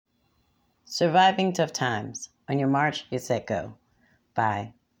Surviving Tough Times, On Your March, Get Set, Go,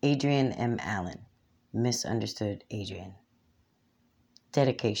 by Adrienne M. Allen. Misunderstood Adrienne.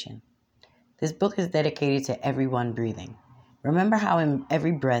 Dedication. This book is dedicated to everyone breathing. Remember how in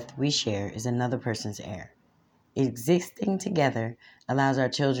every breath we share is another person's air. Existing together allows our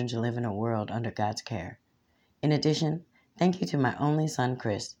children to live in a world under God's care. In addition, thank you to my only son,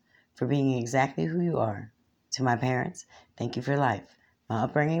 Chris, for being exactly who you are. To my parents, thank you for life. My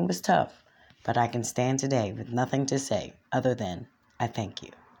upbringing was tough, but I can stand today with nothing to say other than I thank you.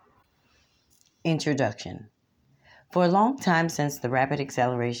 Introduction. For a long time since the rapid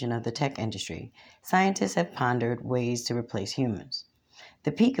acceleration of the tech industry, scientists have pondered ways to replace humans.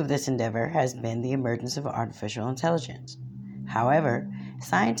 The peak of this endeavor has been the emergence of artificial intelligence. However,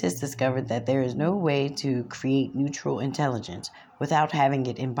 scientists discovered that there is no way to create neutral intelligence without having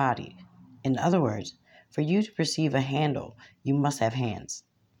it embodied. In other words, for you to perceive a handle, you must have hands.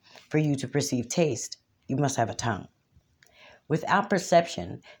 For you to perceive taste, you must have a tongue. Without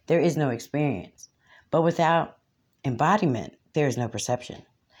perception, there is no experience. But without embodiment, there is no perception.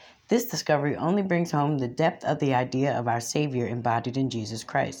 This discovery only brings home the depth of the idea of our Savior embodied in Jesus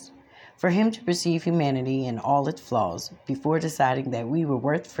Christ. For him to perceive humanity in all its flaws before deciding that we were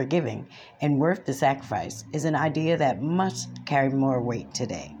worth forgiving and worth the sacrifice is an idea that must carry more weight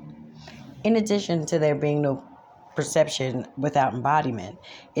today. In addition to there being no perception without embodiment,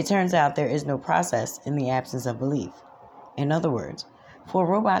 it turns out there is no process in the absence of belief. In other words, for a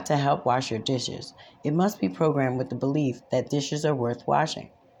robot to help wash your dishes, it must be programmed with the belief that dishes are worth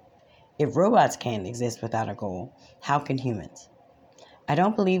washing. If robots can't exist without a goal, how can humans? I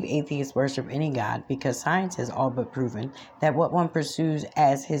don't believe atheists worship any god because science has all but proven that what one pursues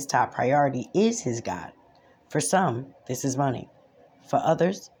as his top priority is his god. For some, this is money. For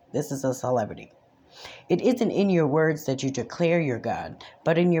others, this is a celebrity. It isn't in your words that you declare your God,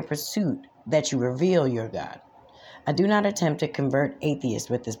 but in your pursuit that you reveal your God. I do not attempt to convert atheists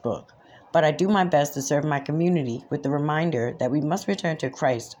with this book, but I do my best to serve my community with the reminder that we must return to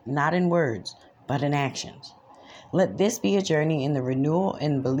Christ not in words, but in actions. Let this be a journey in the renewal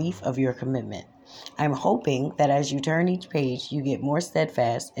and belief of your commitment. I'm hoping that as you turn each page, you get more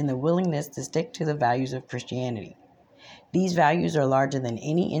steadfast in the willingness to stick to the values of Christianity. These values are larger than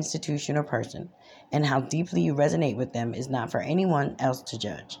any institution or person, and how deeply you resonate with them is not for anyone else to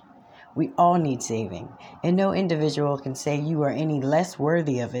judge. We all need saving, and no individual can say you are any less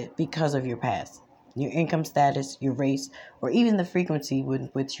worthy of it because of your past, your income status, your race, or even the frequency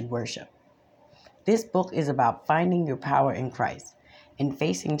with which you worship. This book is about finding your power in Christ and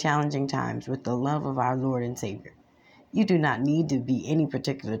facing challenging times with the love of our Lord and Savior. You do not need to be any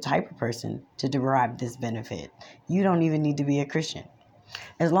particular type of person to derive this benefit. You don't even need to be a Christian.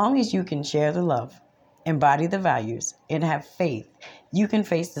 As long as you can share the love, embody the values, and have faith, you can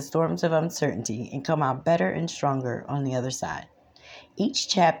face the storms of uncertainty and come out better and stronger on the other side. Each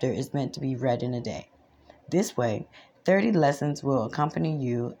chapter is meant to be read in a day. This way, 30 lessons will accompany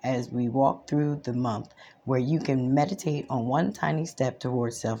you as we walk through the month where you can meditate on one tiny step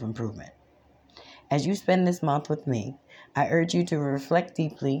towards self-improvement. As you spend this month with me, I urge you to reflect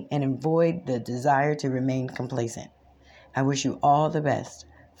deeply and avoid the desire to remain complacent. I wish you all the best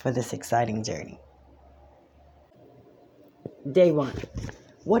for this exciting journey. Day 1.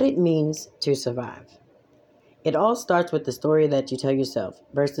 What it means to survive. It all starts with the story that you tell yourself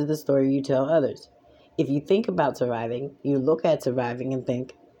versus the story you tell others. If you think about surviving, you look at surviving and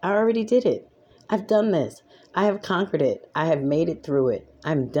think, I already did it. I've done this. I have conquered it. I have made it through it.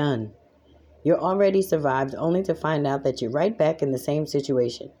 I'm done. You're already survived only to find out that you're right back in the same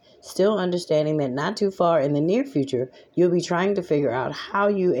situation, still understanding that not too far in the near future, you'll be trying to figure out how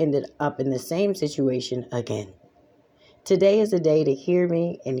you ended up in the same situation again. Today is a day to hear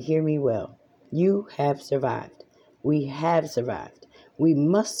me and hear me well. You have survived. We have survived. We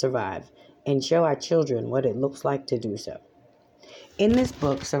must survive and show our children what it looks like to do so. In this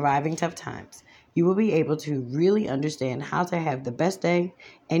book, Surviving Tough Times, you will be able to really understand how to have the best day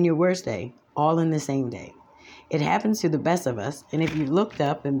and your worst day all in the same day. It happens to the best of us, and if you looked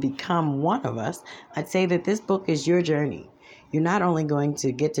up and become one of us, I'd say that this book is your journey. You're not only going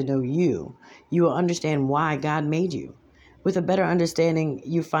to get to know you, you will understand why God made you. With a better understanding,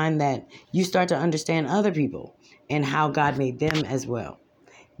 you find that you start to understand other people and how God made them as well.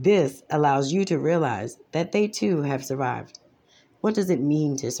 This allows you to realize that they too have survived. What does it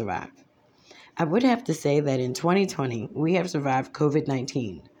mean to survive? I would have to say that in 2020, we have survived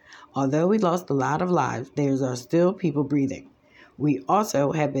COVID-19. Although we lost a lot of lives, there are still people breathing. We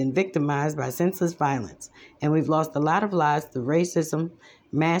also have been victimized by senseless violence, and we've lost a lot of lives to racism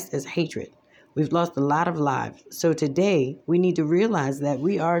masked as hatred. We've lost a lot of lives. So today, we need to realize that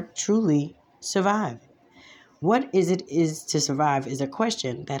we are truly Survive. What is to survive is a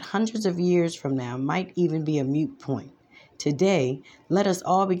question that hundreds of years from now might even be a moot point. Today, let us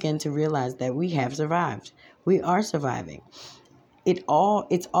all begin to realize that we have survived. We are surviving. It's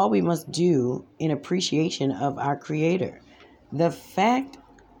all we must do in appreciation of our Creator. The fact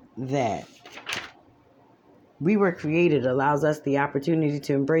that we were created allows us the opportunity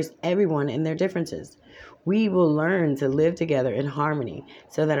to embrace everyone and their differences. We will learn to live together in harmony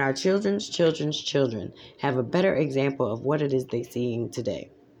so that our children's children's children have a better example of what it is they're seeing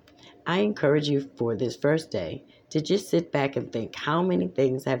today. I encourage you for this first day to just sit back and think, how many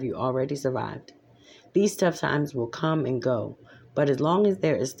things have you already survived? These tough times will come and go, but as long as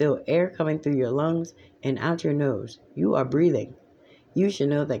there is still air coming through your lungs and out your nose, you are breathing. You should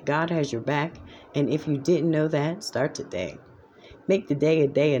know that God has your back, and if you didn't know that, start today. Make the day a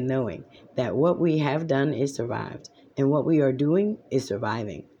day of knowing that what we have done is survived, and what we are doing is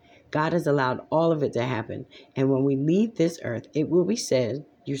surviving. God has allowed all of it to happen, and when we leave this earth, it will be said,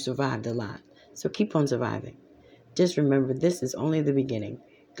 you survived a lot. So keep on surviving. Just remember, this is only the beginning.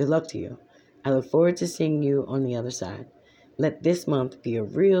 Good luck to you. I look forward to seeing you on the other side. Let this month be a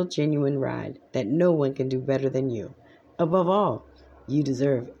real, genuine ride that no one can do better than you. Above all, you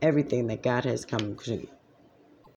deserve everything that God has come to you.